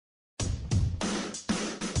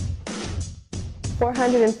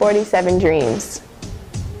447 dreams.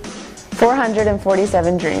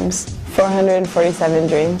 447 dreams. 447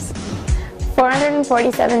 dreams.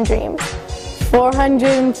 447 dreams.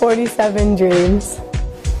 447 dreams.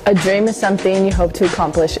 A dream is something you hope to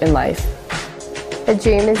accomplish in life. A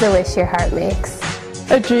dream is a wish your heart makes.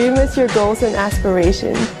 A dream is your goals and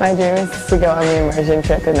aspirations. My dream is to go on the immersion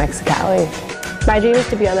trip in Mexicali. My dream is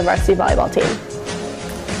to be on the varsity volleyball team.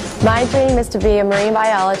 My dream is to be a marine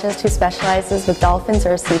biologist who specializes with dolphins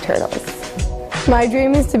or sea turtles. My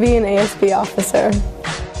dream is to be an ASB officer.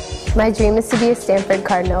 My dream is to be a Stanford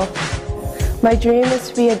Cardinal. My dream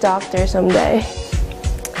is to be a doctor someday.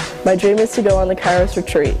 My dream is to go on the Kairos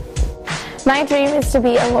retreat. My dream is to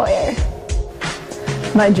be a lawyer.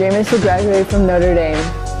 My dream is to graduate from Notre Dame.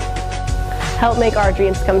 Help make our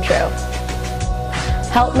dreams come true.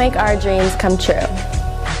 Help make our dreams come true.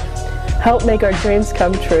 Help make our dreams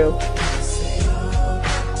come true.